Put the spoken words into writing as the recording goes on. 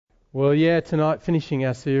Well, tonight finishing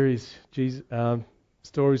our series,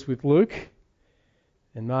 Stories with Luke,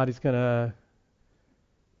 and I'm going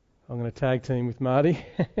to tag team with Marty,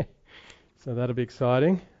 so that'll be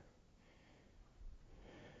exciting.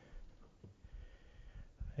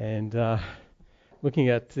 And looking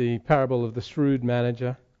at the parable of the shrewd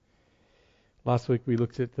manager. Last week we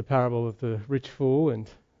looked at the parable of the rich fool, and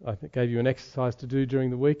I gave you an exercise to do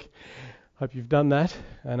during the week. Hope you've done that,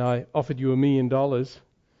 and I offered you $1 million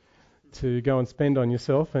to go and spend on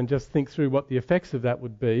yourself and just think through what the effects of that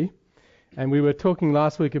would be. And we were talking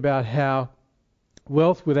last week about how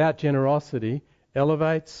wealth without generosity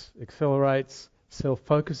elevates, accelerates,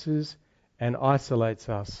 self-focuses and isolates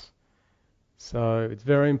us. So it's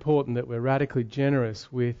very important that we're radically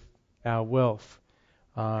generous with our wealth,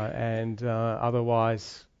 and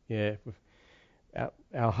otherwise,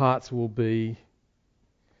 our hearts will be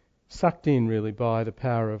sucked in really by the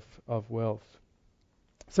power of wealth.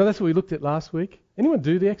 So that's what we looked at last week. Anyone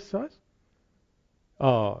do the exercise?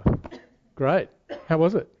 Oh, great. How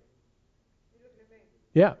was it?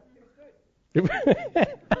 Yeah.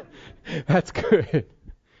 That's good.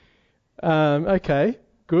 Okay,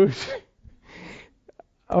 good.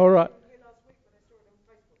 All right.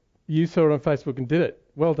 You saw it on Facebook and did it.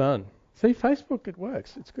 Well done. See, Facebook, it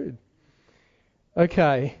works. It's good.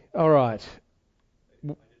 Okay, all right.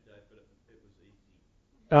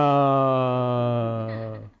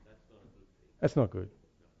 That's not good.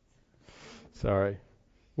 Sorry.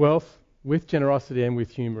 Wealth with generosity and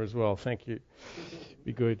with humour as well. Thank you.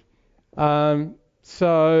 Be good.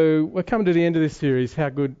 So we're coming to the end of this series. How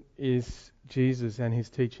good is Jesus and his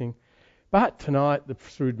teaching? But tonight, the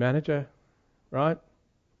shrewd manager, right?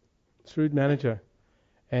 Shrewd manager.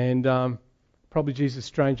 And probably Jesus'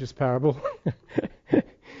 strangest parable.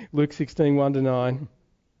 Luke 16, 1-9.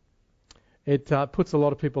 It puts a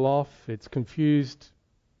lot of people off. It's confused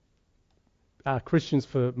Christians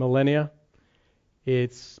for millennia.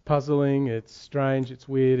 It's puzzling, it's strange, it's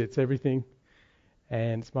weird, it's everything.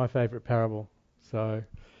 And it's my favourite parable. So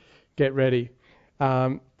get ready.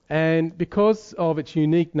 And because of its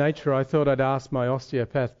unique nature, I thought I'd ask my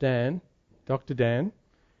osteopath Dan, Dr. Dan,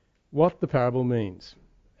 what the parable means.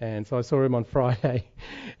 And so I saw him on Friday,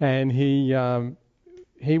 and he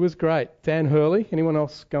was great. Dan Hurley. Anyone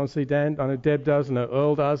else go and see Dan? I know Deb does. I know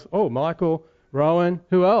Earl does. Oh, Michael, Rowan.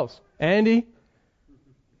 Who else? Andy.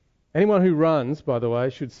 Anyone who runs, by the way,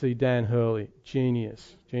 should see Dan Hurley.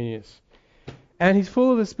 Genius. And he's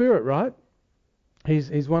full of the Spirit, right?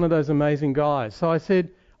 He's one of those amazing guys. So I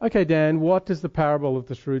said, okay, Dan, what does the parable of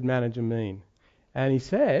the shrewd manager mean? And he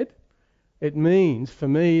said, it means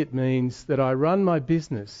that I run my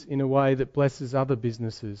business in a way that blesses other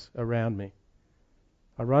businesses around me.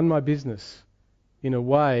 I run my business in a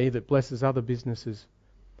way that blesses other businesses.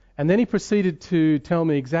 And then he proceeded to tell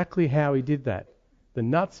me exactly how he did that. The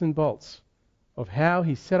nuts and bolts of how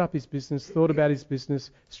he set up his business, thought about his business,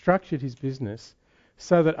 structured his business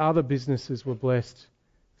so that other businesses were blessed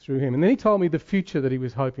through him. And then he told me the future that he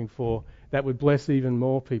was hoping for that would bless even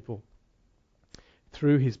more people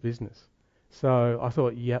through his business. So I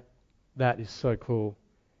thought, yep, that is so cool.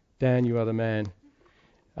 Dan, you are the man.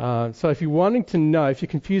 So if you're wanting to know, if you're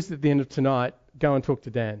confused at the end of tonight, go and talk to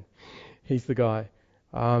Dan. He's the guy.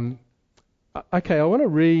 Okay, I want to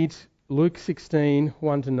read Luke 16,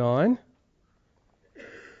 1-9.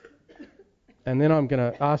 And then I'm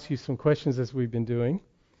going to ask you some questions as we've been doing.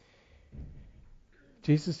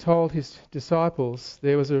 Jesus told his disciples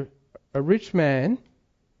there was a rich man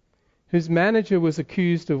whose manager was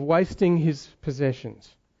accused of wasting his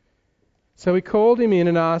possessions. So he called him in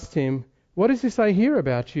and asked him, "What is this I hear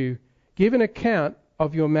about you? Give an account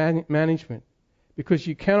of your management, because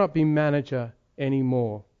you cannot be manager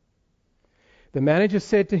anymore." The manager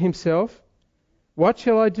said to himself, "What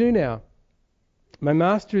shall I do now? My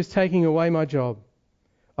master is taking away my job.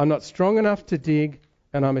 I'm not strong enough to dig,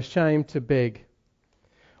 and I'm ashamed to beg.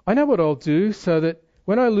 I know what I'll do so that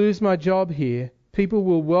when I lose my job here, people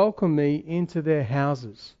will welcome me into their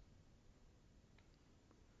houses."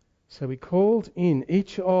 So he called in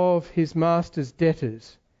each of his master's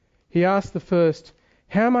debtors. He asked the first,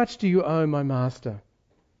 "How much do you owe my master?"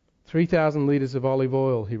 3,000 litres of olive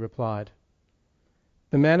oil, he replied.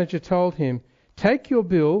 The manager told him, "Take your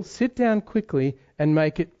bill, sit down quickly, and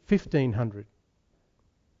make it 1,500.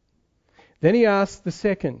 Then he asked the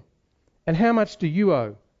second, "And how much do you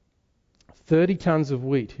owe?" 30 tons of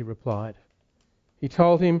wheat, he replied. He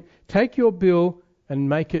told him, "Take your bill and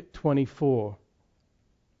make it 24.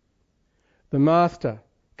 The master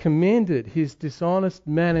commended his dishonest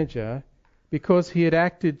manager because he had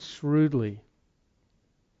acted shrewdly.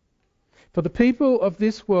 For the people of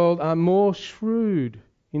this world are more shrewd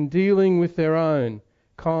in dealing with their own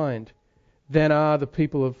kind than are the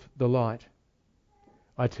people of the light.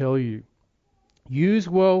 I tell you, use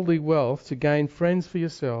worldly wealth to gain friends for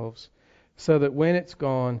yourselves, so that when it's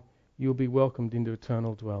gone, you'll be welcomed into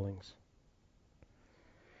eternal dwellings.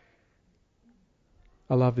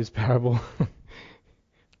 I love this parable.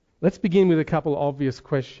 Let's begin with a couple obvious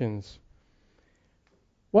questions.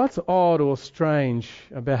 What's odd or strange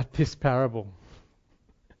about this parable?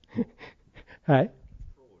 Hey?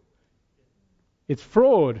 It's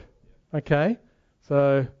fraud. Okay.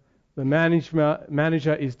 So the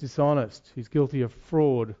manager is dishonest. He's guilty of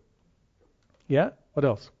fraud. Yeah? What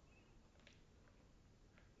else?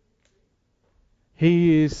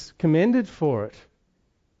 He is commended for it.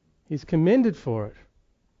 He's commended for it.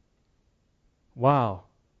 Wow.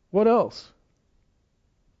 What else?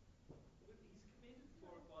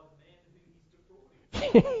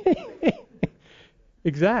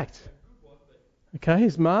 Exact. Okay,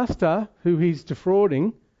 his master, who he's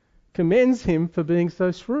defrauding, commends him for being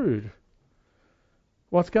so shrewd.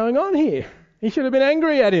 What's going on here? He should have been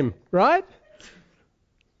angry at him, right?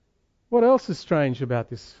 What else is strange about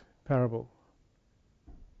this parable?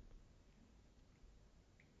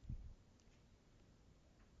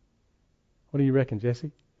 What do you reckon,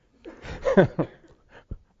 Jesse?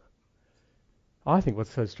 I think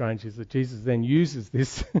what's so strange is that Jesus then uses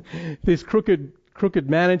this this crooked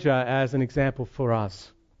manager as an example for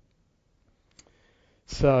us.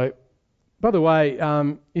 So, by the way,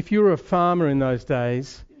 if you were a farmer in those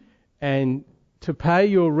days, and to pay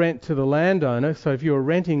your rent to the landowner, so if you were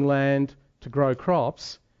renting land to grow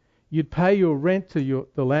crops, you'd pay your rent to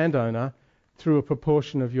the landowner through a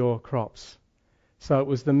proportion of your crops. So it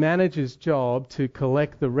was the manager's job to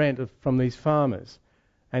collect the rent from these farmers,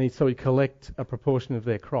 and he'd collect a proportion of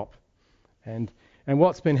their crop. And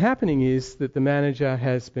what's been happening is that the manager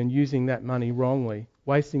has been using that money wrongly,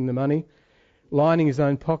 wasting the money, lining his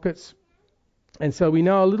own pockets. And so we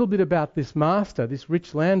know a little bit about this master, this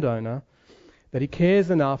rich landowner, that he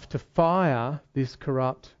cares enough to fire this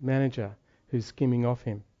corrupt manager who's skimming off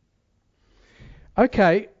him.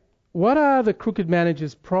 Okay, what are the crooked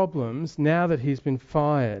manager's problems now that he's been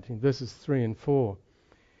fired in verses 3 and 4?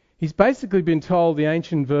 He's basically been told the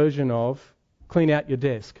ancient version of clean out your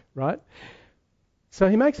desk, right? So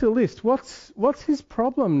he makes a list. What's his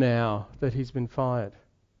problem now that he's been fired?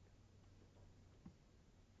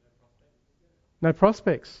 No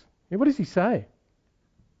prospects. Yeah, what does he say?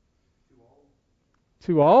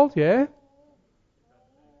 Too old, yeah.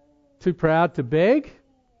 Too proud to beg.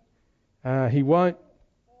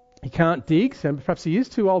 He can't dig, so perhaps he is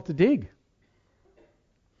too old to dig.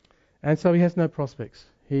 And so he has no prospects.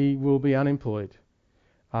 He will be unemployed.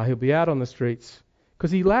 He'll be out on the streets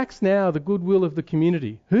because he lacks now the goodwill of the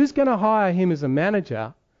community. Who's going to hire him as a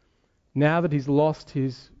manager now that he's lost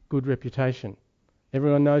his good reputation?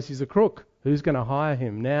 Everyone knows he's a crook. Who's going to hire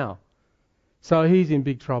him now? So he's in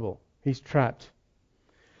big trouble. He's trapped.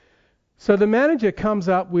 So the manager comes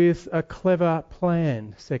up with a clever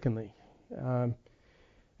plan, secondly. And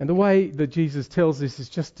the way that Jesus tells this is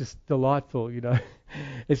just delightful, you know.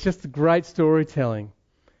 It's just great storytelling.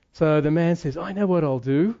 So the man says, I know what I'll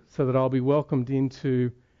do so that I'll be welcomed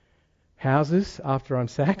into houses after I'm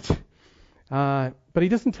sacked. But he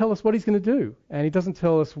doesn't tell us what he's going to do. And he doesn't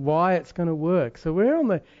tell us why it's going to work. So we're on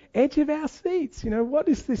the edge of our seats. You know, what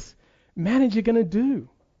is this manager going to do?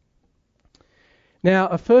 Now,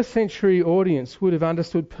 a first century audience would have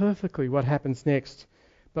understood perfectly what happens next.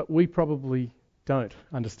 But we probably don't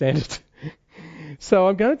understand it. So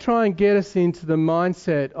I'm going to try and get us into the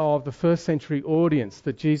mindset of the first century audience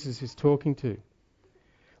that Jesus is talking to.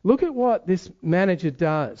 Look at what this manager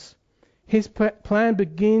does. His plan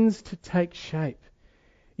begins to take shape.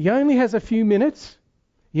 He only has a few minutes.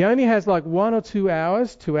 He only has like 1 or 2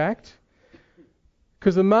 hours to act.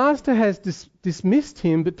 Because the master has dismissed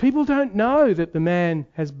him, but people don't know that the man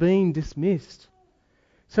has been dismissed.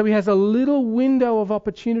 So he has a little window of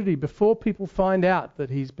opportunity before people find out that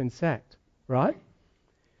he's been sacked, right?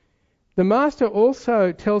 The master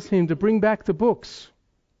also tells him to bring back the books.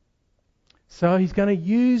 So he's going to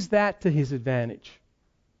use that to his advantage.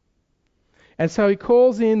 And so he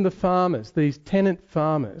calls in the farmers, these tenant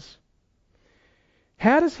farmers.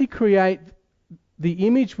 How does he create the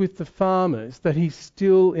image with the farmers that he's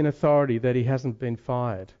still in authority, that he hasn't been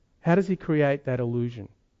fired? How does he create that illusion?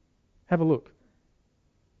 Have a look.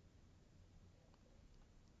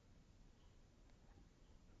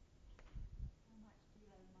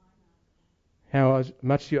 How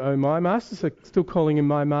much do you owe my master? So still calling him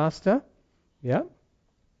my master. Yeah.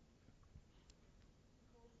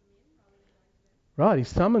 Right, he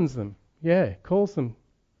summons them. Yeah, calls them.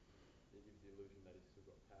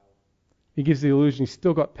 He gives the illusion he's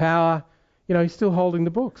still got power. He's still holding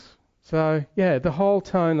the books. So, yeah, the whole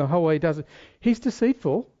tone, the whole way he does it. He's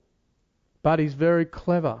deceitful, but he's very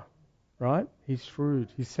clever, right? He's shrewd,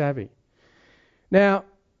 he's savvy. Now,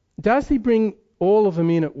 does he bring all of them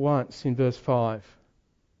in at once in verse 5?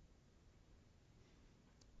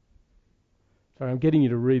 Sorry, I'm getting you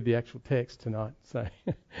to read the actual text tonight, so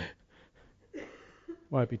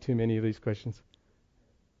won't be too many of these questions.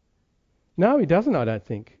 No, he doesn't, I don't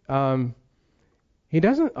think. He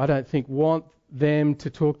doesn't, I don't think, want them to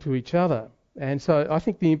talk to each other. And so I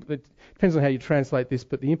think it depends on how you translate this,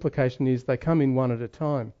 but the implication is they come in one at a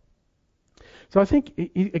time. So I think,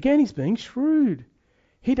 again, he's being shrewd.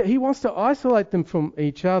 He wants to isolate them from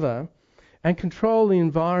each other and control the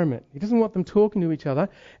environment. He doesn't want them talking to each other,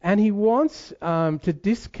 and he wants to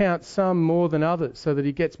discount some more than others so that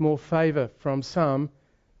he gets more favour from some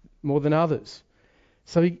more than others.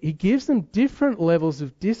 So he gives them different levels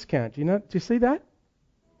of discount. Do you see that?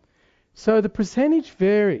 So the percentage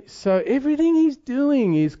varies. So everything he's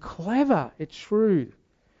doing is clever. It's shrewd.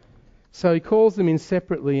 So he calls them in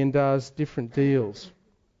separately and does different deals.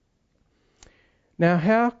 Now,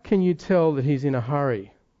 how can you tell that he's in a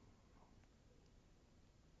hurry?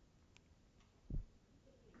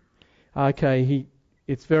 Okay,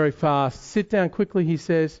 it's very fast. Sit down quickly, he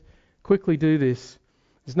says. Quickly do this.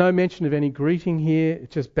 There's no mention of any greeting here.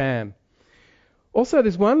 It's just bam. Also,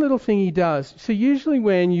 there's one little thing he does. So usually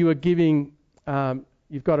when you are giving,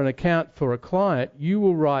 you've got an account for a client, you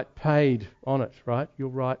will write paid on it, right?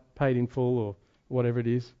 You'll write paid in full or whatever it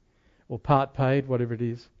is, or part paid, whatever it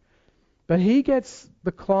is. But he gets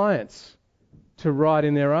the clients to write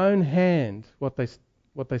in their own hand what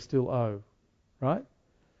they still owe, right?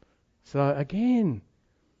 So again,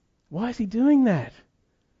 why is he doing that?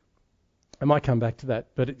 I might come back to that,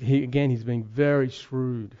 but he's being very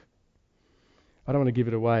shrewd. I don't want to give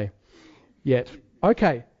it away yet.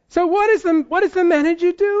 Okay, so what is the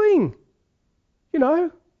manager doing?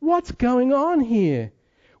 What's going on here?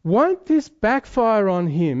 Won't this backfire on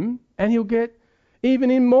him and he'll get even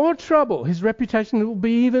in more trouble? His reputation will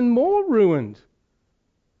be even more ruined.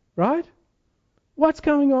 Right? What's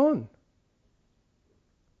going on?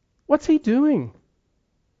 What's he doing?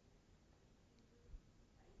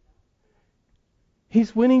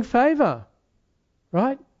 He's winning favour,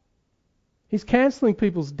 right? He's cancelling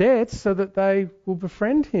people's debts so that they will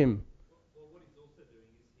befriend him. Well, what he's also doing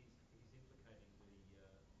is he's implicating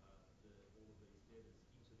all of these debtors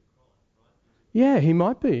into the crime, right? Yeah, he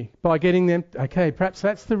might be. By getting them... Okay, perhaps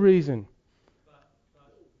that's the reason. But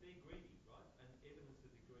they're greedy, right? And evidence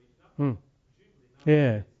that they're greedy. Presumably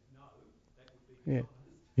Yeah. No, that would be dishonest.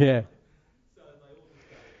 Yeah. So they all just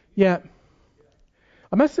go... Yeah.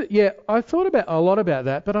 I thought a lot about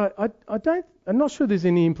that, but I'm not sure there's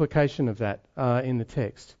any implication of that in the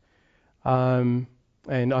text. And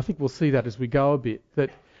I think we'll see that as we go a bit. That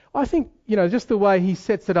I think, just the way he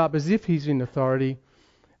sets it up as if he's in authority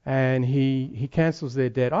and he cancels their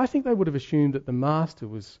debt, I think they would have assumed that the master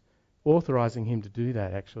was authorising him to do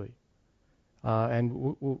that, actually.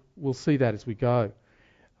 And we'll see that as we go.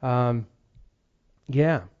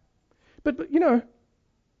 Yeah. But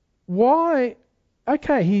why...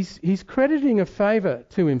 Okay, he's crediting a favour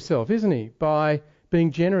to himself, isn't he, by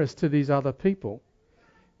being generous to these other people,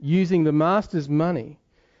 using the master's money.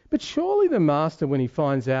 But surely the master, when he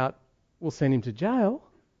finds out, will send him to jail.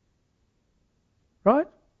 Right?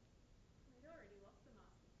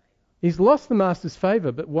 He's lost the master's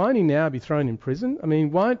favour, but won't he now be thrown in prison? I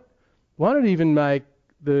mean, won't it even make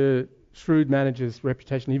the shrewd manager's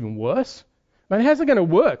reputation even worse? I mean, how's it going to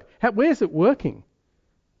work? Where's it working?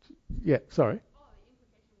 Yeah, sorry.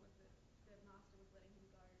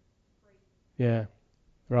 Yeah,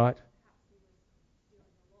 right.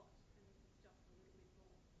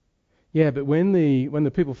 Yeah, but when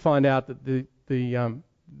the people find out that the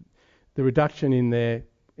reduction in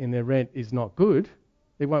their rent is not good,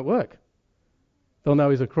 it won't work. They'll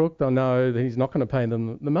know he's a crook. They'll know that he's not going to pay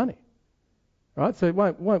them the money, right? So it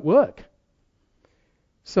won't work.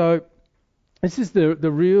 So this is the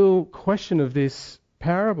real question of this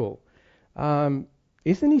parable.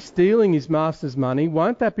 Isn't he stealing his master's money?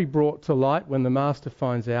 Won't that be brought to light when the master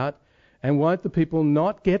finds out? And won't the people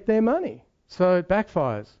not get their money? So it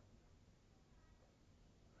backfires.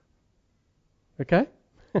 Okay?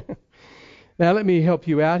 Now let me help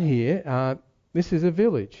you out here. This is a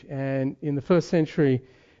village, and in the first century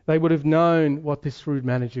they would have known what this shrewd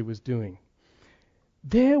manager was doing.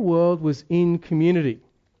 Their world was in community,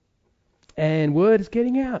 and word is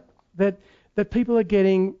getting out that people are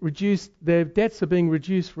getting reduced, their debts are being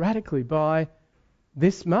reduced radically by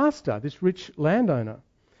this master, this rich landowner.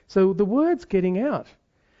 So the word's getting out.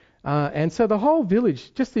 And so the whole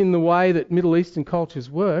village, just in the way that Middle Eastern cultures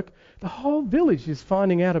work, the whole village is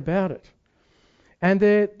finding out about it. And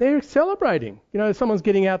they're celebrating. You know, someone's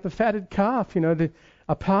getting out the fatted calf. You know,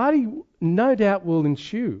 a party no doubt will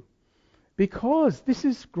ensue, because this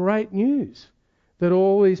is great news that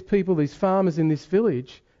all these people, these farmers in this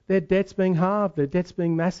village, their debt's being halved, their debt's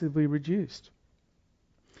being massively reduced.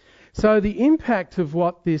 So the impact of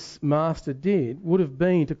what this master did would have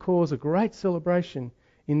been to cause a great celebration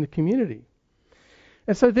in the community.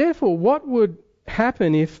 And so therefore, what would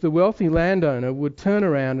happen if the wealthy landowner would turn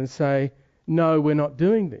around and say, no, we're not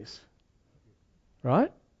doing this?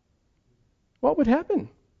 Right? What would happen?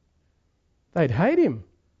 They'd hate him.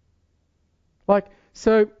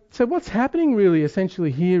 So what's happening really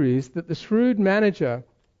essentially here is that the shrewd manager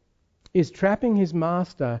is trapping his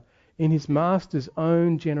master in his master's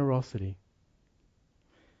own generosity.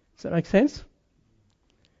 Does that make sense?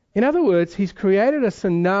 In other words, he's created a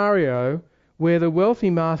scenario where the wealthy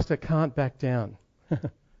master can't back down.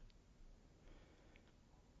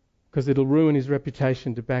 Because it'll ruin his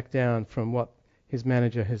reputation to back down from what his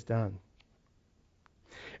manager has done.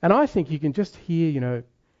 And I think you can just hear, you know,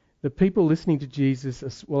 the people listening to Jesus,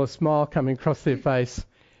 a smile coming across their face.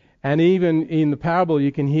 And even in the parable,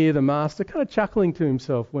 you can hear the master kind of chuckling to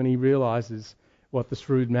himself when he realizes what the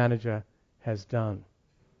shrewd manager has done.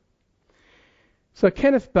 So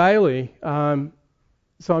Kenneth Bailey, so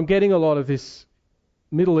I'm getting a lot of this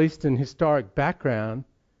Middle Eastern historic background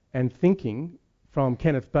and thinking from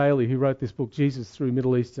Kenneth Bailey, who wrote this book, Jesus Through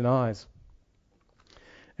Middle Eastern Eyes.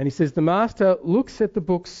 And he says, the master looks at the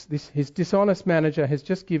books his dishonest manager has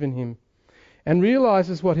just given him and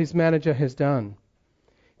realizes what his manager has done.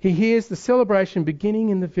 He hears the celebration beginning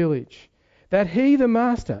in the village, that he, the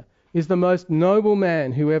master, is the most noble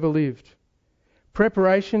man who ever lived.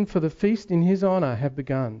 Preparation for the feast in his honour have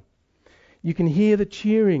begun. You can hear the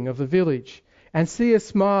cheering of the village and see a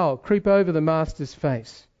smile creep over the master's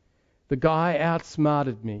face. The guy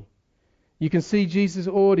outsmarted me. You can see Jesus'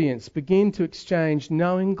 audience begin to exchange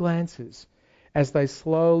knowing glances as they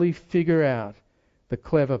slowly figure out the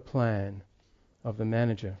clever plan of the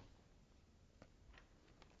manager.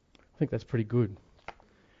 I think that's pretty good.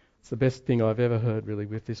 It's the best thing I've ever heard, really,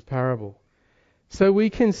 with this parable. So we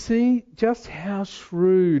can see just how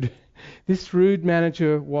shrewd this shrewd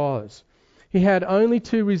manager was. He had only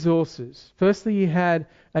two resources. Firstly, he had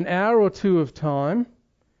an hour or two of time.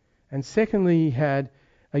 And secondly, he had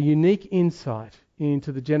a unique insight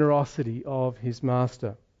into the generosity of his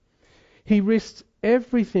master. He risked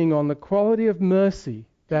everything on the quality of mercy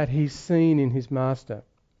that he's seen in his master.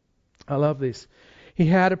 I love this. He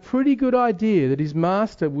had a pretty good idea that his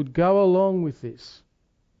master would go along with this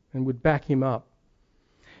and would back him up.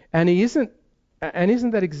 And isn't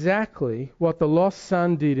that exactly what the lost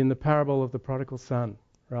son did in the parable of the prodigal son,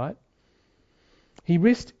 right? He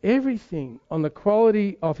risked everything on the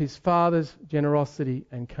quality of his father's generosity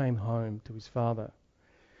and came home to his father.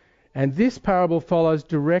 And this parable follows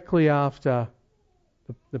directly after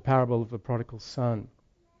the parable of the prodigal son.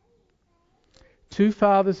 Two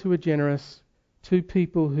fathers who are generous, two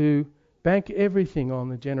people who bank everything on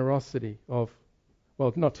the generosity of,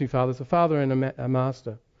 well, not two fathers, a father and a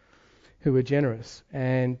master who are generous.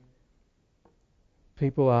 And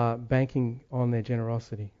people are banking on their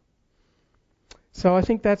generosity. So I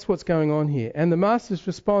think that's what's going on here. And the master's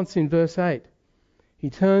response in verse 8, he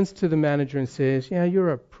turns to the manager and says, yeah,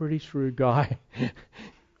 you're a pretty shrewd guy.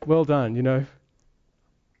 Well done, you know.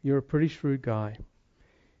 You're a pretty shrewd guy.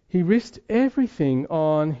 He risked everything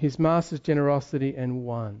on his master's generosity and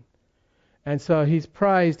won. And so he's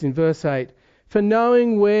praised in verse 8 for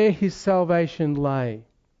knowing where his salvation lay.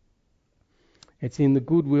 It's in the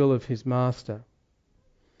goodwill of his master.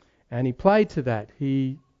 And he played to that.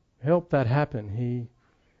 He helped that happen.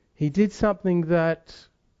 He did something that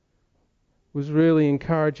was really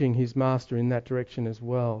encouraging his master in that direction as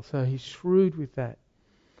well. So he's shrewd with that.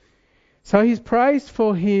 So he's praised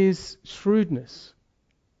for his shrewdness,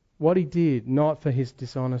 what he did, not for his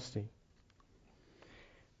dishonesty.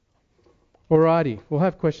 Alrighty, we'll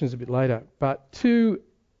have questions a bit later, but two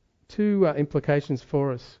implications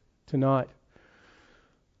for us tonight.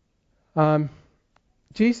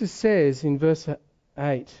 Jesus says in verse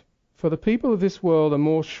 8, for the people of this world are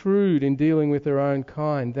more shrewd in dealing with their own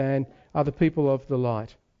kind than are the people of the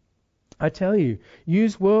light. I tell you,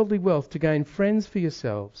 use worldly wealth to gain friends for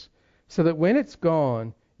yourselves, so that when it's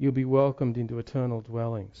gone, you'll be welcomed into eternal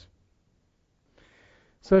dwellings.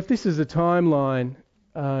 So if this is a timeline,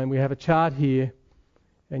 and we have a chart here,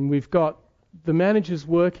 and we've got the manager's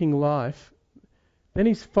working life, then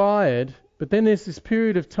he's fired, but then there's this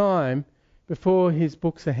period of time before his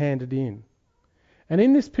books are handed in. And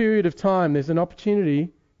in this period of time, there's an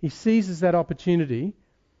opportunity, he seizes that opportunity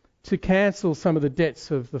to cancel some of the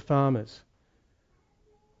debts of the farmers.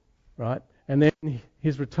 Right? And then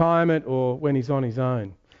his retirement, or when he's on his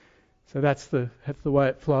own. So that's the way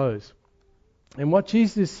it flows. And what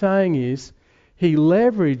Jesus is saying is, he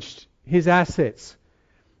leveraged his assets.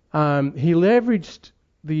 He leveraged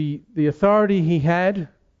the authority he had.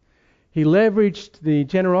 He leveraged the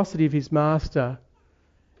generosity of his master.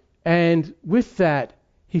 And with that,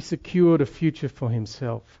 he secured a future for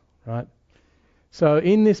himself. Right? So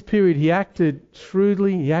in this period, he acted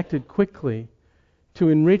shrewdly, he acted quickly to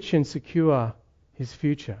enrich and secure his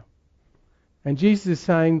future. And Jesus is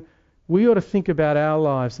saying we ought to think about our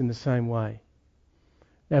lives in the same way.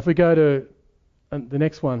 Now, if we go to the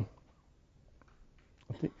next one,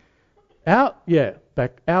 our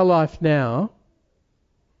life now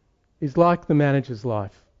is like the manager's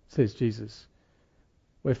life, says Jesus.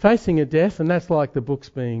 We're facing a death, and that's like the books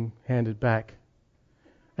being handed back.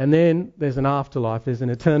 And then there's an afterlife, there's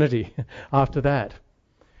an eternity after that.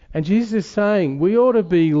 And Jesus is saying we ought to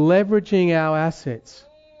be leveraging our assets.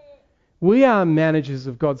 We are managers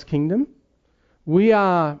of God's kingdom. We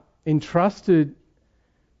are entrusted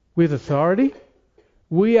with authority.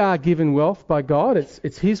 We are given wealth by God.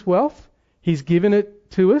 It's His wealth. He's given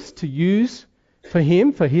it to us to use for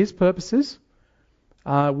Him, for His purposes.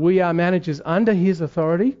 We are managers under His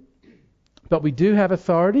authority, but we do have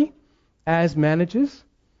authority as managers.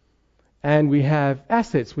 And we have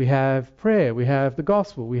assets, we have prayer, we have the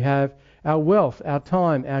gospel, we have our wealth, our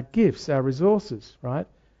time, our gifts, our resources, right?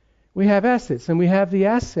 We have assets, and we have the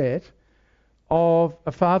asset of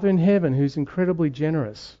a Father in heaven who's incredibly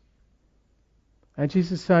generous. And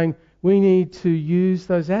Jesus is saying we need to use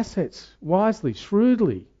those assets wisely,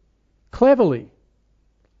 shrewdly, cleverly.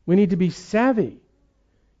 We need to be savvy.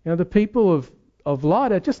 You know, the people of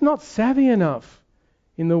light are just not savvy enough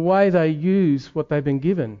in the way they use what they've been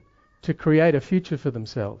given to create a future for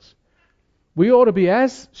themselves. We ought to be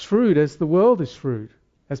as shrewd as the world is shrewd,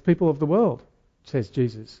 as people of the world, says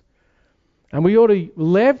Jesus. And we ought to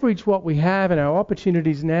leverage what we have and our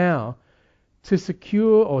opportunities now to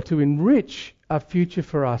secure or to enrich a future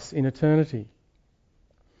for us in eternity.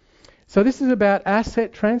 So this is about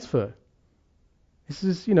asset transfer. This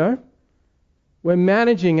is, we're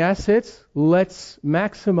managing assets. Let's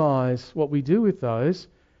maximize what we do with those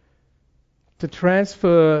to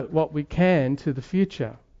transfer what we can to the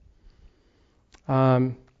future.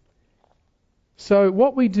 So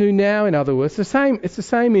what we do now, in other words, it's the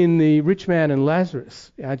same in the rich man and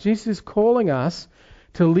Lazarus. Jesus is calling us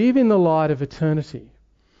to live in the light of eternity.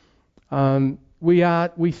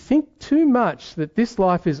 We think too much that this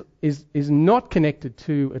life is not connected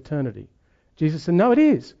to eternity. Jesus said, no, it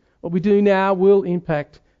is. What we do now will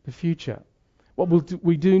impact the future. What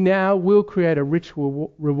we do now will create a rich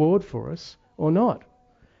reward for us or not.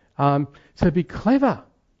 So be clever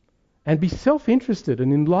and be self-interested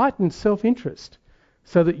and enlightened self-interest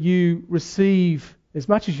so that you receive as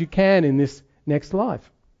much as you can in this next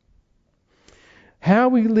life. How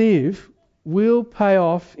we live will pay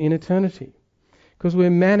off in eternity because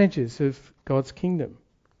we're managers of God's kingdom.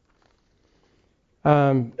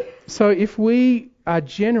 So if we are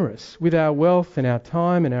generous with our wealth and our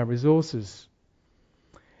time and our resources,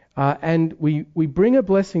 and we bring a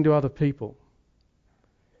blessing to other people,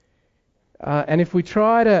 and if we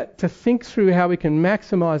try to think through how we can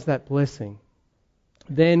maximize that blessing,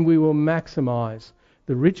 then we will maximize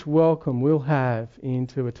the rich welcome we'll have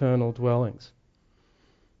into eternal dwellings.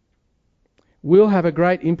 We'll have a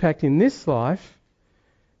great impact in this life,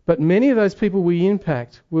 but many of those people we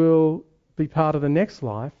impact will be part of the next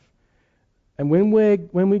life. And when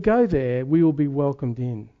we go there, we will be welcomed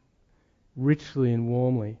in richly and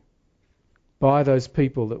warmly by those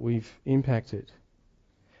people that we've impacted.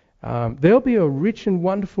 There'll be a rich and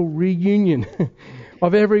wonderful reunion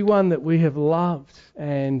of everyone that we have loved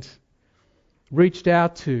and reached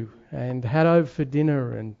out to and had over for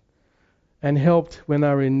dinner and helped when they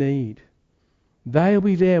were in need. They'll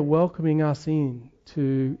be there welcoming us in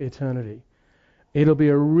to eternity. It'll be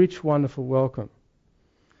a rich, wonderful welcome.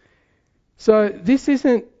 So this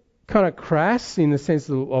isn't kind of crass in the sense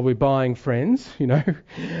that we're buying friends,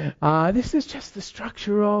 This is just the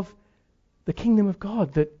structure of the kingdom of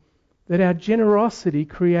God, that our generosity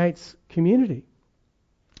creates community.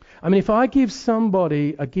 I mean, if I give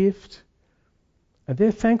somebody a gift and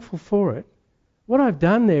they're thankful for it, what I've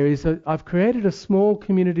done there is I've created a small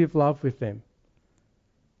community of love with them.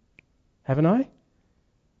 Haven't I?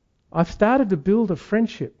 I've started to build a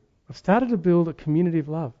friendship. I've started to build a community of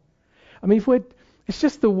love. I mean, it's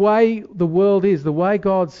just the way the world is, the way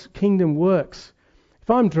God's kingdom works.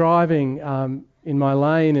 If I'm driving in my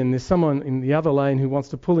lane and there's someone in the other lane who wants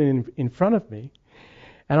to pull in front of me,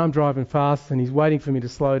 and I'm driving fast and he's waiting for me to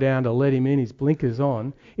slow down to let him in, his blinkers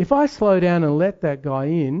on, if I slow down and let that guy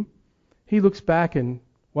in, he looks back and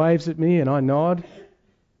waves at me and I nod.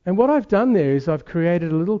 And what I've done there is I've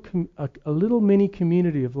created a little mini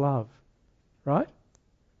community of love, right?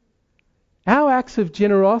 Our acts of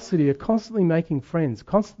generosity are constantly making friends,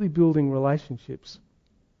 constantly building relationships.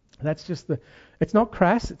 That's just it's not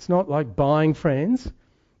crass, it's not like buying friends.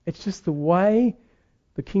 It's just the way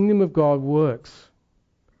the kingdom of God works.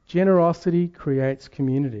 Generosity creates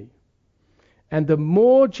community. And the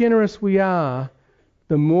more generous we are,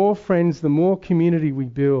 the more friends, the more community we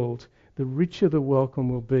build, the richer the welcome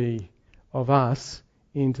will be of us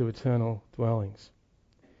into eternal dwellings.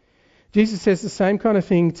 Jesus says the same kind of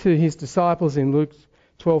thing to his disciples in Luke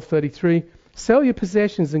 12:33. Sell your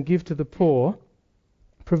possessions and give to the poor.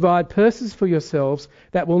 Provide purses for yourselves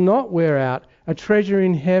that will not wear out, a treasure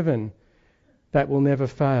in heaven that will never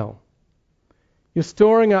fail. You're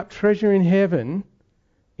storing up treasure in heaven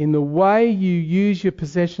in the way you use your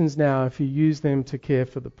possessions now if you use them to care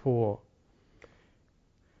for the poor.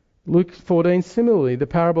 Luke 14, similarly, the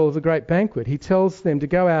parable of the great banquet. He tells them to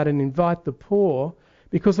go out and invite the poor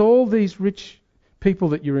because all these rich people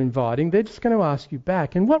that you're inviting, they're just going to ask you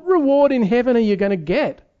back. And what reward in heaven are you going to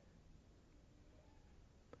get?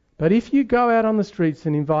 But if you go out on the streets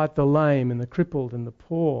and invite the lame and the crippled and the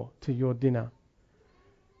poor to your dinner,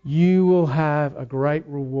 you will have a great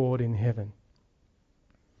reward in heaven.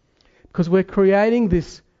 Because we're creating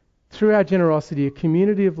this, through our generosity, a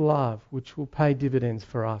community of love which will pay dividends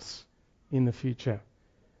for us in the future.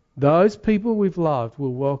 Those people we've loved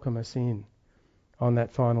will welcome us in on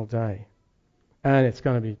that final day. And it's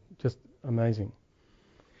going to be just amazing.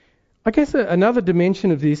 I guess another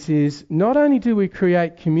dimension of this is not only do we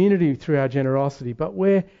create community through our generosity, but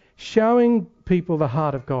we're showing people the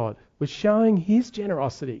heart of God. We're showing His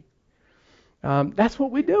generosity. That's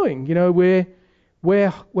what we're doing. You know,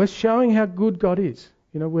 we're showing how good God is.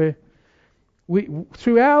 You know, we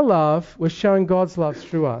through our love, we're showing God's love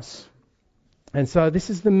through us. And so this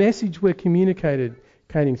is the message we're communicating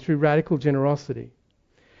through radical generosity.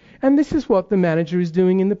 And this is what the manager is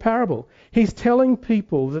doing in the parable. He's telling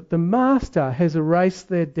people that the master has erased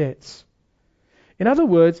their debts. In other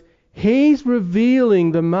words, he's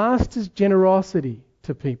revealing the master's generosity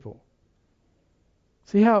to people.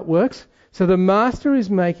 See how it works? So the manager is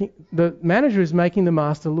making the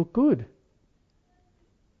master look good.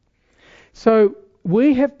 So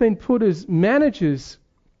we have been put as managers,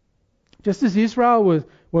 just as Israel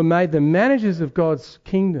were made the managers of God's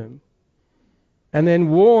kingdom, and then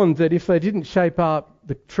warned that if they didn't shape up,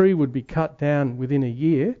 the tree would be cut down within a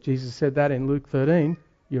year. Jesus said that in Luke 13.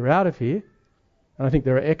 You're out of here. And I think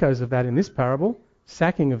there are echoes of that in this parable,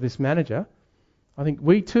 sacking of this manager. I think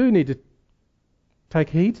we too need to take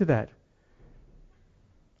heed to that.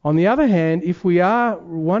 On the other hand, if we are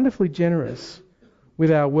wonderfully generous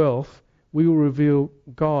with our wealth, we will reveal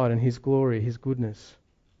God and His glory, His goodness.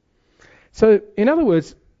 So, in other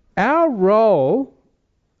words, our role,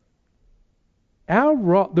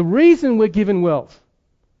 the reason we're given wealth,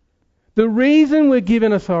 the reason we're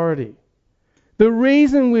given authority, the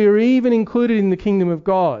reason we're even included in the kingdom of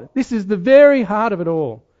God, this is the very heart of it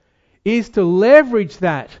all, is to leverage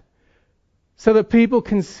that so that people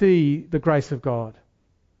can see the grace of God.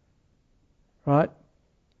 Right?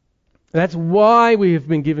 That's why we have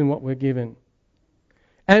been given what we're given.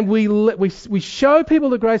 And we show people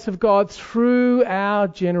the grace of God through our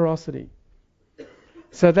generosity.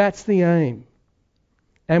 So that's the aim.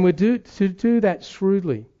 And we do that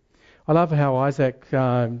shrewdly. I love how Isaac,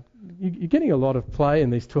 you're getting a lot of play in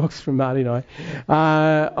these talks from Marty and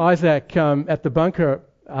I. Isaac, at the bunker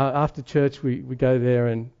after church, we go there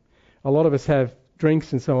and a lot of us have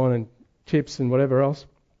drinks and so on and chips and whatever else.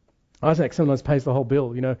 Isaac sometimes pays the whole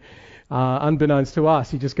bill, you know. Unbeknownst to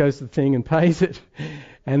us, he just goes to the thing and pays it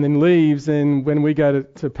and then leaves. And when we go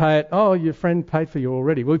to pay it, oh, your friend paid for you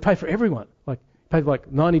already. Well, we pay for everyone. Like, paid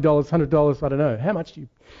like $90, $100, I don't know. How much do you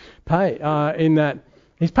pay in that?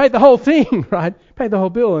 He's paid the whole thing, right? Paid the whole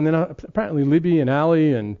bill. And then apparently Libby and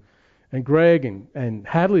Ali and Greg and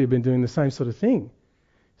Hadley have been doing the same sort of thing.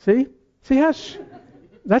 See how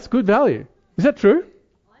that's good value. Is that true?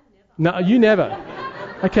 No, you never.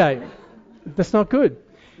 Okay, that's not good.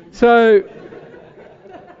 So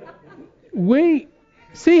we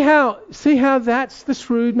see how that's the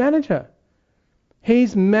shrewd manager.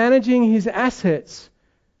 He's managing his assets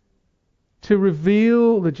to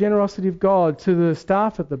reveal the generosity of God to the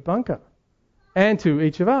staff at the bunker and to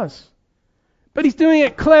each of us. But he's doing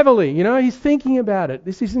it cleverly, he's thinking about it.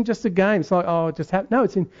 This isn't just a game. It's like, oh, it just happened. No,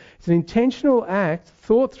 it's an intentional act,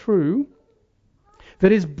 thought through,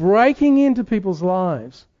 that is breaking into people's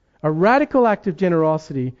lives. A radical act of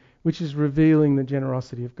generosity, which is revealing the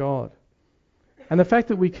generosity of God. And the fact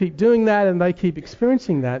that we keep doing that and they keep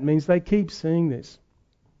experiencing that means they keep seeing this.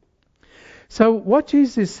 So what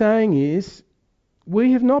Jesus is saying is,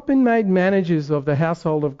 we have not been made managers of the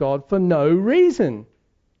household of God for no reason.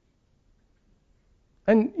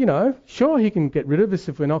 And, sure, he can get rid of us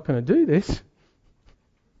if we're not going to do this.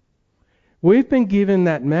 We've been given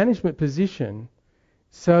that management position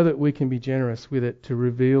so that we can be generous with it to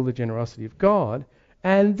reveal the generosity of God.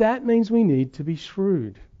 And that means we need to be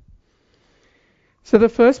shrewd. So the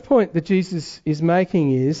first point that Jesus is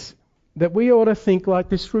making is that we ought to think like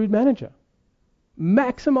this shrewd manager.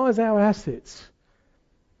 Maximize our assets.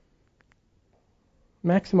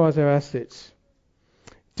 Maximize our assets.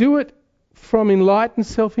 Do it from enlightened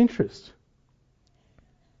self-interest.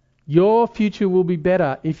 Your future will be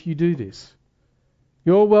better if you do this.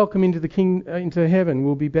 Your welcome into heaven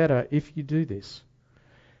will be better if you do this.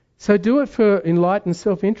 So do it for enlightened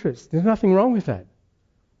self-interest. There's nothing wrong with that.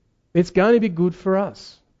 It's going to be good for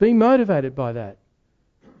us. Be motivated by that.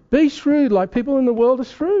 Be shrewd like people in the world are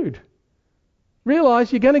shrewd.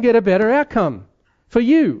 Realise you're going to get a better outcome for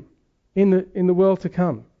you in the world to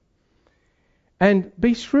come. And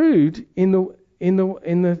be shrewd in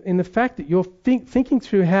the fact that you're thinking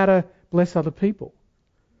through how to bless other people.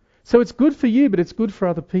 So it's good for you, but it's good for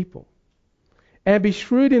other people. And be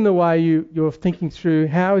shrewd in the way you're thinking through,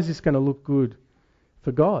 how is this going to look good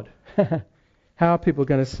for God? How are people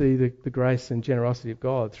going to see the grace and generosity of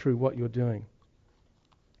God through what you're doing?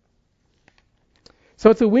 So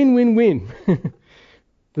it's a win-win-win.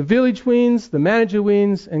 The village wins, the manager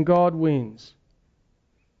wins, and God wins.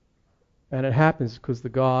 And it happens because the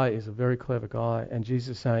guy is a very clever guy, and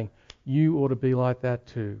Jesus is saying, you ought to be like that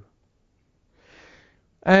too.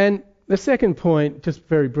 And the second point, just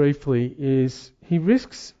very briefly, is he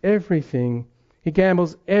risks everything, he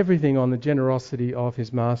gambles everything on the generosity of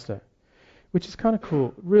his master, which is kind of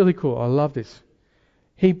cool, really cool. I love this.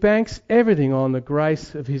 He banks everything on the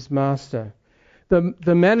grace of his master.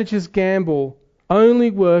 The manager's gamble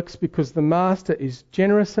only works because the master is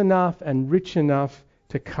generous enough and rich enough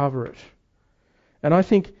to cover it. And I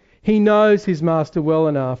think he knows his master well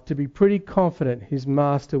enough to be pretty confident his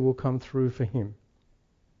master will come through for him.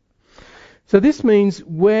 So this means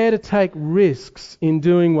where to take risks in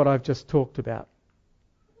doing what I've just talked about.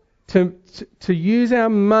 To use our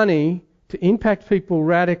money to impact people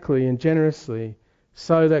radically and generously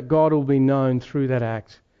so that God will be known through that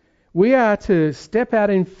act. We are to step out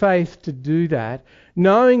in faith to do that,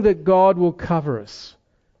 knowing that God will cover us,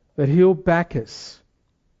 that he'll back us,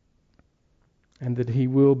 and that he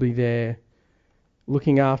will be there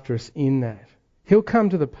looking after us in that. He'll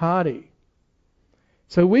come to the party.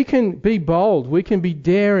 So we can be bold, we can be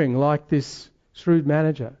daring like this shrewd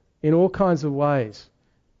manager in all kinds of ways.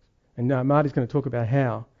 And Marty's going to talk about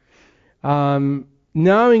how.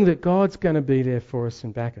 Knowing that God's going to be there for us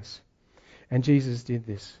and back us. And Jesus did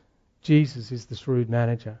this. Jesus is the shrewd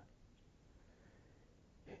manager.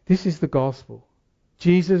 This is the gospel.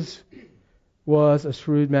 Jesus was a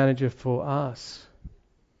shrewd manager for us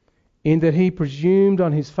in that he presumed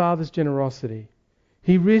on his Father's generosity.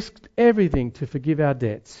 He risked everything to forgive our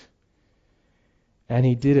debts. And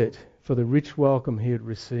he did it for the rich welcome he would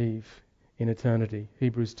receive in eternity.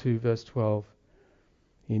 Hebrews 2 verse 12.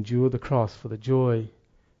 He endured the cross for the joy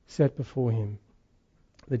set before him.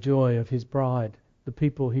 The joy of his bride, the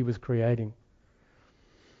people he was creating.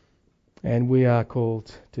 And we are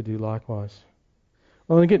called to do likewise.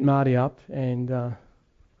 Well, I'm going to get Marty up and to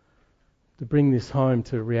bring this home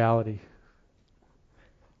to reality.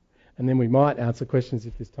 And then we might answer questions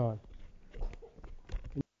if there's time.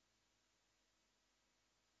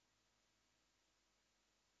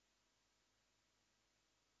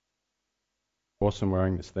 Awesome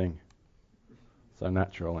wearing this thing. So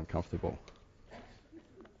natural and comfortable.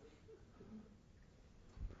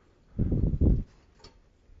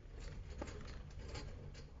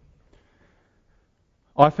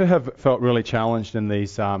 I have felt really challenged in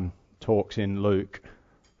these talks in Luke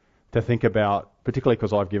to think about, particularly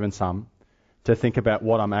because I've given some, to think about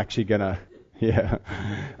what I'm actually going to,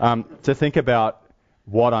 to think about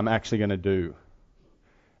what I'm actually going to do.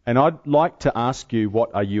 And I'd like to ask you,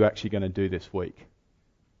 what are you actually going to do this week?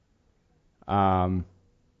 Because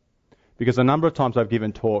a number of times I've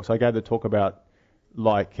given talks, I gave the talk about,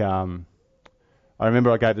 I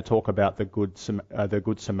remember I gave the talk about the Good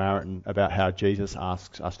Samaritan, about how Jesus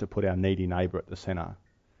asks us to put our needy neighbour at the centre.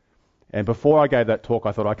 And before I gave that talk,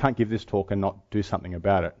 I thought, I can't give this talk and not do something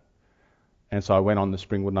about it. And so I went on the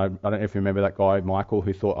Springwood, and I don't know if you remember that guy, Michael,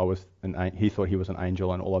 who thought he thought he was an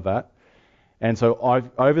angel and all of that. And so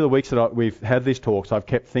over the weeks that we've had these talks, I've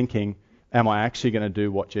kept thinking, am I actually going to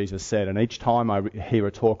do what Jesus said? And each time I hear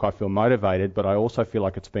a talk, I feel motivated, but I also feel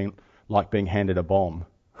like it's being handed a bomb.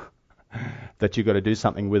 That you've got to do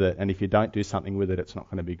something with it, and if you don't do something with it, it's not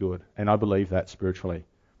going to be good. And I believe that spiritually.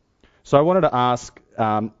 So I wanted to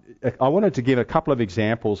I wanted to give a couple of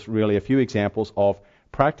examples, really, a few examples of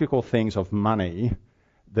practical things of money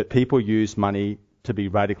that people use money to be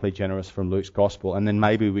radically generous from Luke's gospel, and then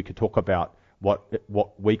maybe we could talk about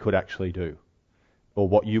what we could actually do, or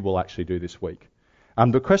what you will actually do this week.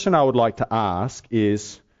 The question I would like to ask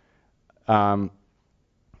is,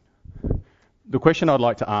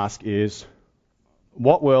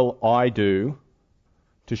 what will I do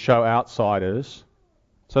to show outsiders?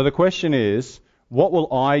 So the question is, what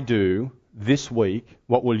will I do this week?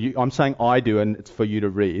 What will you? I'm saying I do, and it's for you to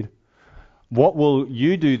read. What will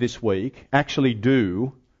you do this week? Actually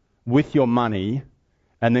do with your money,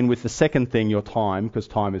 and then with the second thing, your time, because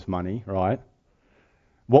time is money, right?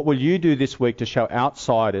 What will you do this week to show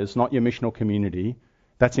outsiders, not your missional community,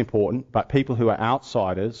 that's important, but people who are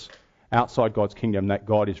outsiders, outside God's kingdom, that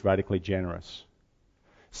God is radically generous?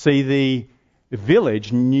 See, the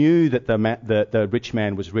village knew that the rich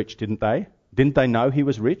man was rich, didn't they? Didn't they know he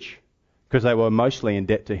was rich? Because they were mostly in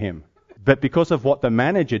debt to him. But because of what the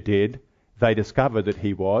manager did, they discovered that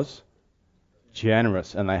he was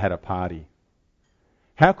generous, and they had a party.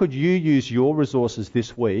 How could you use your resources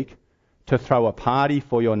this week to throw a party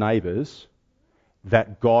for your neighbours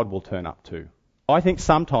that God will turn up to? I think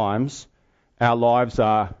sometimes our lives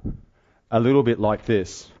are a little bit like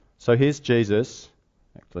this. So here's Jesus.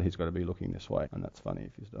 Actually, he's got to be looking this way, and that's funny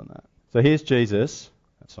if he's done that. So here's Jesus.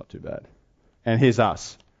 That's not too bad. And here's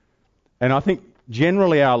us. And I think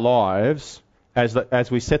generally our lives,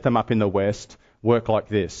 as we set them up in the West, work like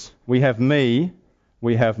this. We have me,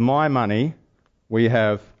 we have my money, we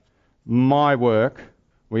have my work,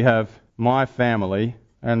 we have my family,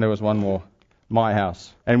 and there was one more, my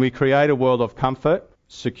house. And we create a world of comfort,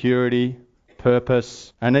 security,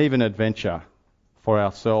 purpose, and even adventure for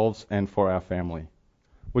ourselves and for our family.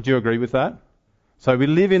 Would you agree with that? So we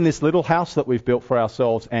live in this little house that we've built for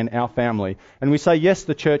ourselves and our family. And we say, yes,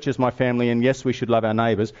 the church is my family, and yes, we should love our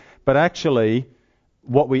neighbours. But actually,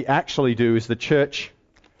 what we actually do is the church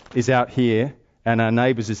is out here and our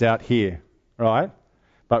neighbours is out here, right?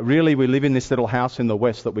 But really, we live in this little house in the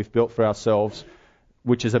West that we've built for ourselves,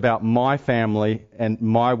 which is about my family and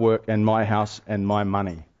my work and my house and my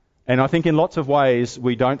money. And I think in lots of ways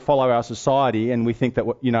we don't follow our society, and we think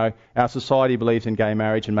that, our society believes in gay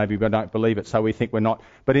marriage and maybe we don't believe it, so we think we're not.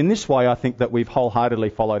 But in this way, I think that we've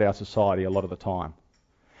wholeheartedly followed our society a lot of the time.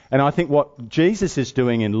 And I think what Jesus is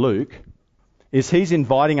doing in Luke is he's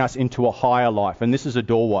inviting us into a higher life, and this is a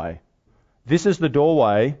doorway. This is the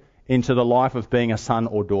doorway into the life of being a son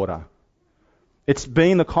or daughter. It's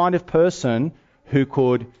being the kind of person who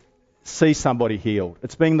could see somebody healed.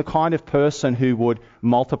 It's being the kind of person who would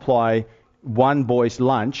multiply one boy's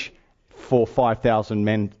lunch for 5,000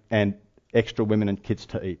 men and extra women and kids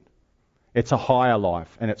to eat. It's a higher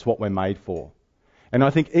life, and it's what we're made for. And I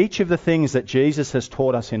think each of the things that Jesus has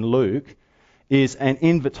taught us in Luke is an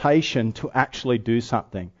invitation to actually do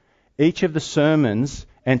something. Each of the sermons,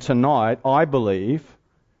 and tonight, I believe,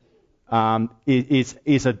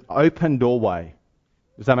 is an open doorway.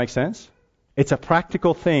 Does that make sense? It's a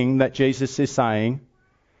practical thing that Jesus is saying.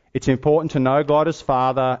 It's important to know God as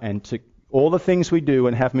Father and to all the things we do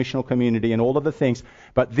and have missional community and all of the things.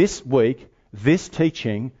 But this week, this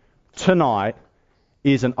teaching, tonight,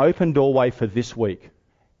 is an open doorway for this week.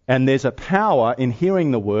 And there's a power in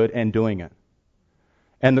hearing the word and doing it.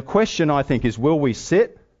 And the question, I think, is will we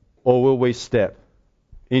sit or will we step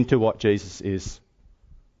into what Jesus is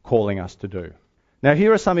calling us to do? Now,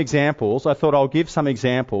 here are some examples. I thought I'll give some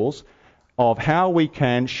examples of how we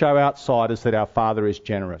can show outsiders that our Father is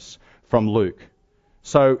generous from Luke.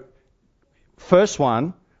 So, first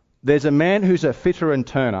one, there's a man who's a fitter and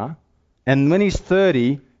turner, and when he's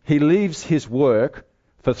 30, he leaves his work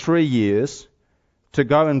for 3 years to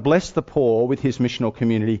go and bless the poor with his missional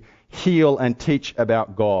community, heal and teach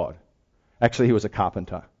about God. Actually, he was a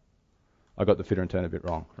carpenter. I got the fitter and turner bit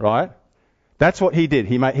wrong, right? That's what he did.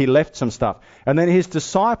 He left some stuff. And then his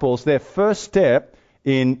disciples, their first step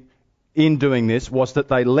in doing this was that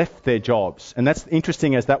they left their jobs. And that's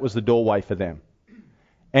interesting, as that was the doorway for them.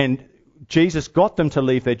 And Jesus got them to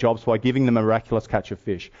leave their jobs by giving them a miraculous catch of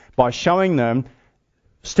fish. By showing them,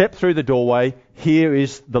 step through the doorway, here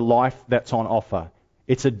is the life that's on offer.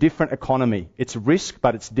 It's a different economy. It's risk,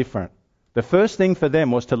 but it's different. The first thing for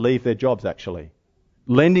them was to leave their jobs, actually.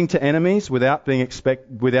 Lending to enemies without expecting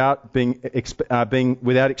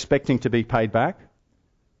to be paid back.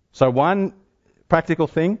 So one practical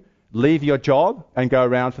thing, leave your job and go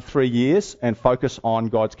around for 3 years and focus on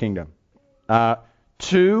God's kingdom.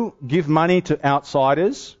 2, give money to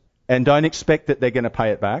outsiders and don't expect that they're going to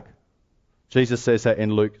pay it back. Jesus says that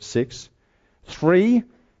in Luke 6. 3,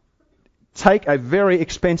 take a very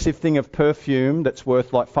expensive thing of perfume that's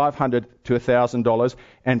worth like $500 to $1,000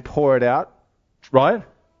 and pour it out, right?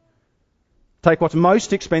 Take what's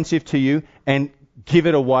most expensive to you and give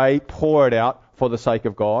it away, pour it out for the sake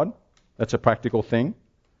of God. That's a practical thing.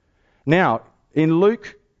 Now, in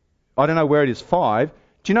Luke, I don't know where it is, 5,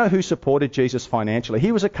 do you know who supported Jesus financially?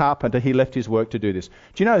 He was a carpenter. He left his work to do this.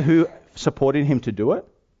 Do you know who supported him to do it?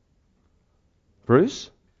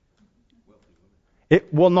 Bruce?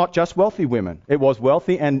 Well, not just wealthy women. It was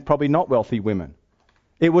wealthy and probably not wealthy women.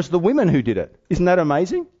 It was the women who did it. Isn't that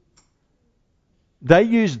amazing? They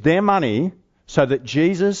used their money so that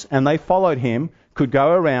Jesus, and they followed him, could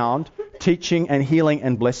go around teaching and healing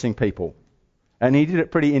and blessing people. And he did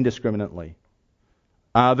it pretty indiscriminately.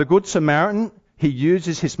 The Good Samaritan, he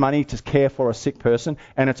uses his money to care for a sick person,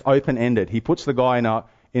 and it's open-ended. He puts the guy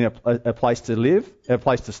in a place to live, a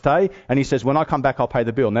place to stay, and he says, when I come back, I'll pay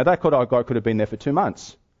the bill. Now, that guy could have been there for 2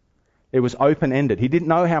 months. It was open-ended. He didn't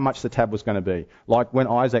know how much the tab was going to be, like when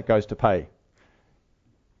Isaac goes to pay.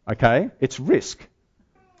 Okay? It's risk.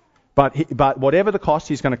 But whatever the cost,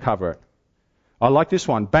 he's going to cover it. I like this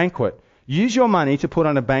one. Banquet. Use your money to put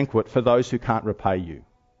on a banquet for those who can't repay you.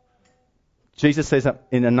 Jesus says that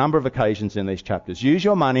in a number of occasions in these chapters. Use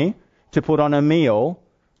your money to put on a meal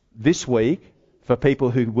this week for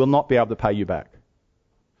people who will not be able to pay you back.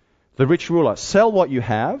 The rich ruler. Sell what you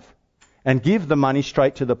have and give the money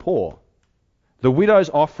straight to the poor. The widow's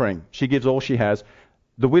offering. She gives all she has.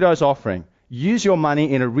 The widow's offering. Use your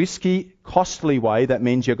money in a risky, costly way. That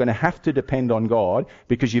means you're going to have to depend on God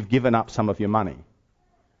because you've given up some of your money.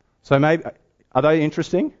 So maybe, are they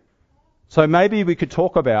interesting? So maybe we could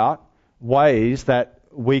talk about ways that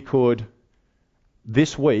we could,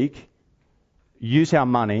 this week, use our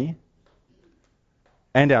money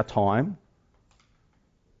and our time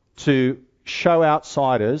to show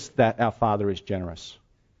outsiders that our Father is generous.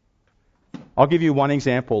 I'll give you one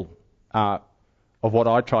example of what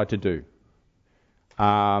I tried to do.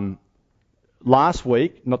 Last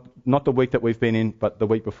week, not the week that we've been in, but the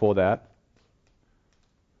week before that.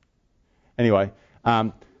 Anyway,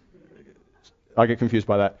 I get confused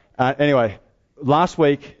by that. Anyway, last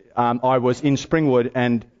week I was in Springwood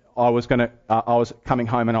and I was coming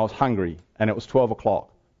home and I was hungry and it was 12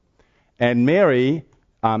 o'clock. And Mary,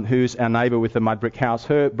 who's our neighbour with the mud brick house,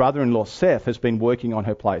 her brother-in-law Seth has been working on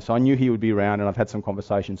her place. So I knew he would be around and I've had some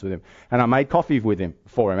conversations with him. And I made coffee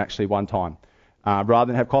for him actually one time. Rather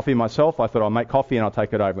than have coffee myself, I thought I'll make coffee and I'll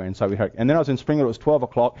take it over. And then I was in Springwood, it was 12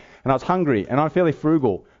 o'clock and I was hungry and I'm fairly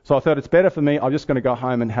frugal. So I thought it's better for me, I'm just going to go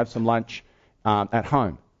home and have some lunch at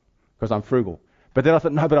home because I'm frugal. But then I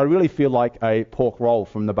thought, no, but I really feel like a pork roll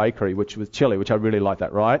from the bakery, which was chili, which I really like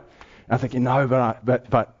that, right? And I'm thinking, no,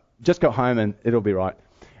 but just go home and it'll be right.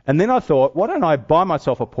 And then I thought, why don't I buy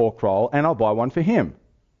myself a pork roll and I'll buy one for him?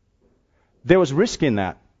 There was risk in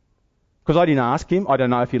that because I didn't ask him. I don't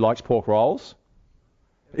know if he likes pork rolls.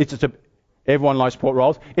 Everyone likes pork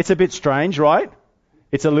rolls. It's a bit strange, right?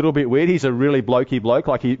 It's a little bit weird. He's a really blokey bloke,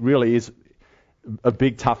 like he really is a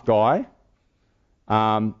big tough guy.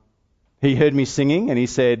 He heard me singing and he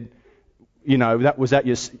said, you know, was that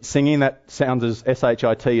your singing? That sounds as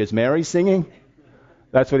S-H-I-T as Mary singing.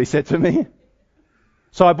 That's what he said to me.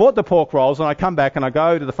 So I bought the pork rolls and I come back and I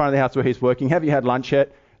go to the front of the house where he's working. Have you had lunch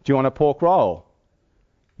yet? Do you want a pork roll?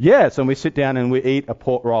 Yes, and we sit down and we eat a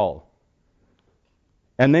pork roll.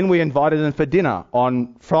 And then we invited them for dinner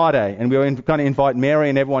on Friday, and we were going to invite Mary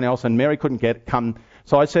and everyone else, and Mary couldn't come.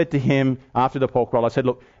 So I said to him after the pork roll, I said,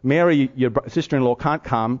 look, Mary, your sister-in-law, can't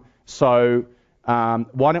come, so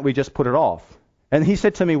why don't we just put it off? And he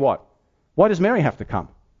said to me, what? Why does Mary have to come?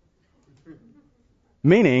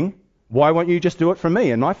 Meaning, why won't you just do it for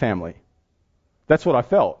me and my family? That's what I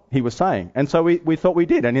felt he was saying. And so we thought we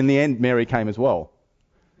did, and in the end, Mary came as well.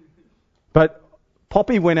 But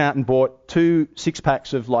Poppy went out and bought 2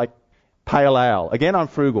 6-packs of pale ale. Again, I'm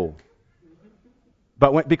frugal.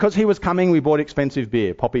 But because he was coming, we bought expensive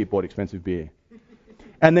beer. Poppy bought expensive beer.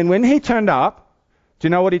 And then when he turned up, do you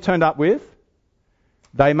know what he turned up with?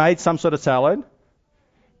 They made some sort of salad.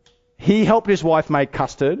 He helped his wife make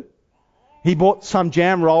custard. He bought some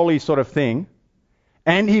jam rolly sort of thing.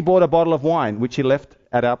 And he bought a bottle of wine, which he left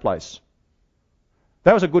at our place.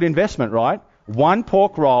 That was a good investment, right? 1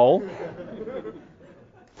 pork roll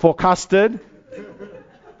for custard,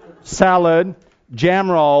 salad, jam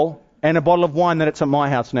roll, and a bottle of wine that it's at my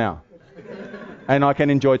house now. And I can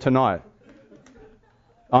enjoy tonight.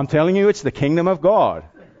 I'm telling you, it's the kingdom of God.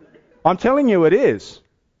 I'm telling you it is.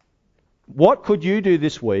 What could you do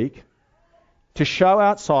this week to show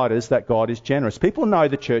outsiders that God is generous? People know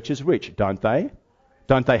the church is rich, don't they?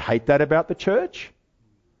 Don't they hate that about the church?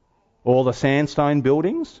 All the sandstone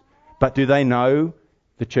buildings? But do they know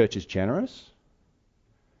the church is generous?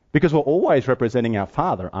 Because we're always representing our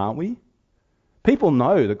Father, aren't we? People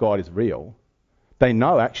know that God is real. They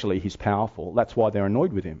know actually He's powerful. That's why they're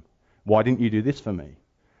annoyed with Him. Why didn't you do this for me?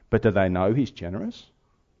 But do they know He's generous?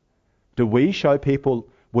 Do we show people,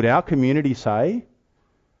 would our community say,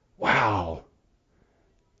 wow,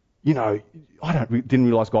 didn't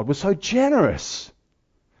realise God was so generous.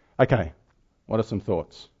 Okay, what are some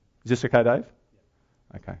thoughts? Is this okay, Dave?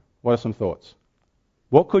 Okay, what are some thoughts?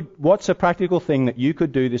 What's a practical thing that you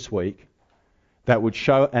could do this week that would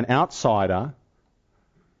show an outsider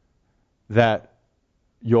that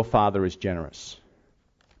your Father is generous?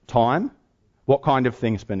 Time? What kind of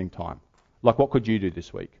thing spending time? Like what could you do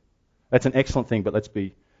this week? That's an excellent thing, but let's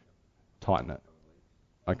tighten it.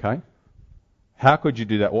 Okay? How could you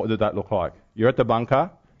do that? What did that look like? You're at the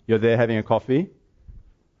bunker, you're there having a coffee.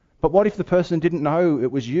 But what if the person didn't know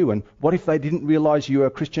it was you? And what if they didn't realise you were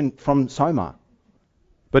a Christian from Soma?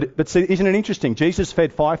 But see, isn't it interesting? Jesus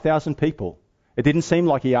fed 5,000 people. It didn't seem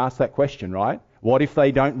like He asked that question, right? What if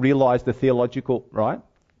they don't realise the theological, right?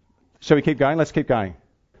 Shall we keep going? Let's keep going.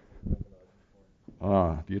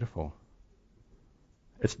 Oh, beautiful.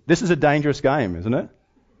 This is a dangerous game, isn't it?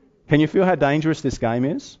 Can you feel how dangerous this game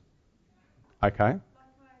is? Okay.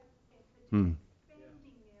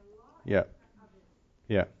 Yeah.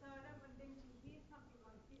 Yeah.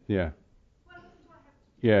 Yeah.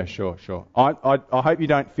 Yeah, sure. I hope you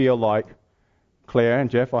don't feel like, Claire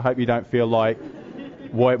and Jeff, I hope you don't feel like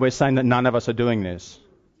we're saying that none of us are doing this.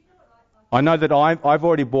 I know that I've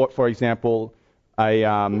already bought, for example,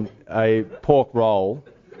 a pork roll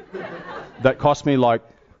that cost me like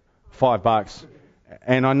 $5,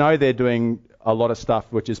 and I know they're doing a lot of stuff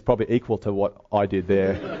which is probably equal to what I did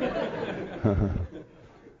there.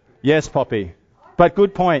 Yes, Poppy. But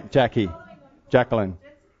good point, Jacqueline.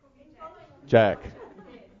 Jack.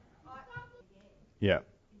 Yeah.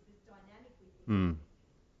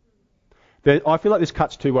 I feel like this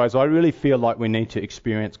cuts two ways. I really feel like we need to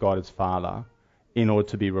experience God as Father in order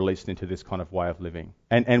to be released into this kind of way of living.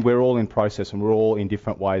 And we're all in process, and we're all in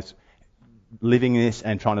different ways living this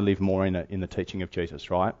and trying to live more in the teaching of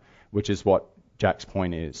Jesus, right? Which is what Jack's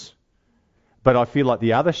point is. But I feel like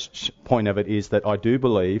the other point of it is that I do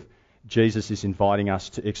believe Jesus is inviting us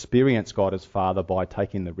to experience God as Father by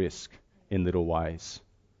taking the risk in little ways.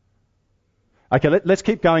 Okay, let's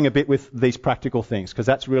keep going a bit with these practical things, because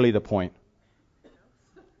that's really the point.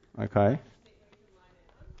 Okay.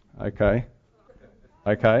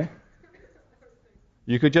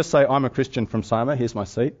 You could just say, I'm a Christian from Soma, here's my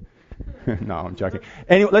seat. No, I'm joking.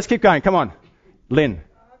 Anyway, let's keep going. Come on. Lynn.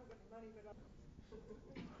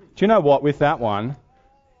 Do you know what, with that one,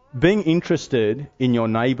 being interested in your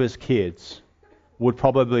neighbour's kids would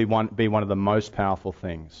probably be one of the most powerful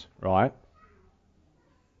things, right?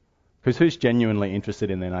 Because who's genuinely interested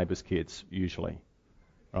in their neighbour's kids, usually?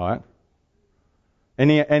 Right?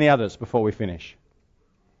 Any others before we finish?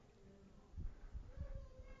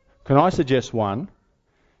 Can I suggest one?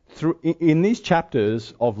 In these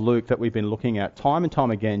chapters of Luke that we've been looking at, time and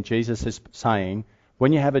time again, Jesus is saying,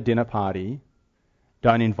 when you have a dinner party,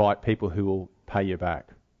 don't invite people who will pay you back.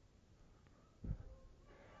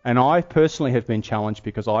 And I personally have been challenged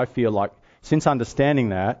because I feel like, since understanding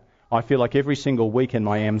that, I feel like every single week in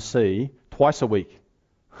my MC, twice a week,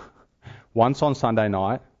 once on Sunday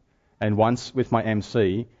night and once with my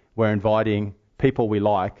MC, we're inviting people we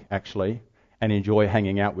like, actually, and enjoy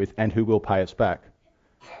hanging out with and who will pay us back.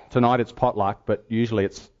 Tonight it's potluck, but usually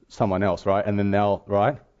it's someone else, right? And then they'll,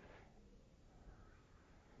 right?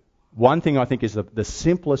 One thing I think is the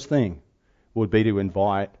simplest thing would be to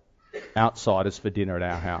invite outsiders for dinner at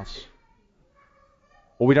our house.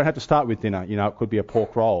 Or we don't have to start with dinner, it could be a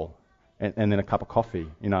pork roll and then a cup of coffee,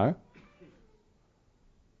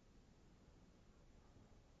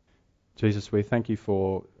 Jesus, we thank you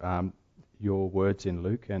for your words in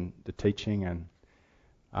Luke and the teaching,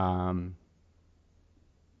 and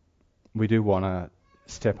we do want to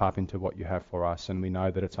step up into what you have for us, and we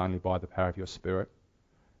know that it's only by the power of your Spirit.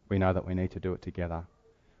 We know that we need to do it together,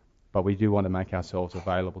 but we do want to make ourselves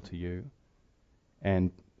available to you,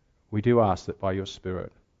 and we do ask that by your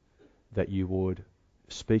Spirit that you would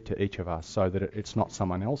speak to each of us so that it's not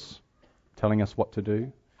someone else telling us what to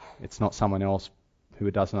do. It's not someone else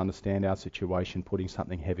who doesn't understand our situation putting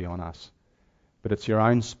something heavy on us. But it's your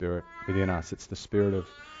own Spirit within us. It's the Spirit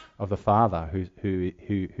of the Father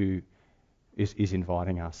who is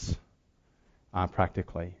inviting us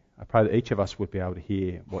practically. I pray that each of us would be able to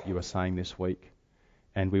hear what you are saying this week,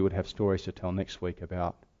 and we would have stories to tell next week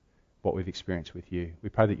about what we've experienced with you. We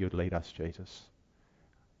pray that you would lead us, Jesus,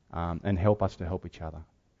 and help us to help each other.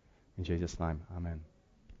 In Jesus' name, amen.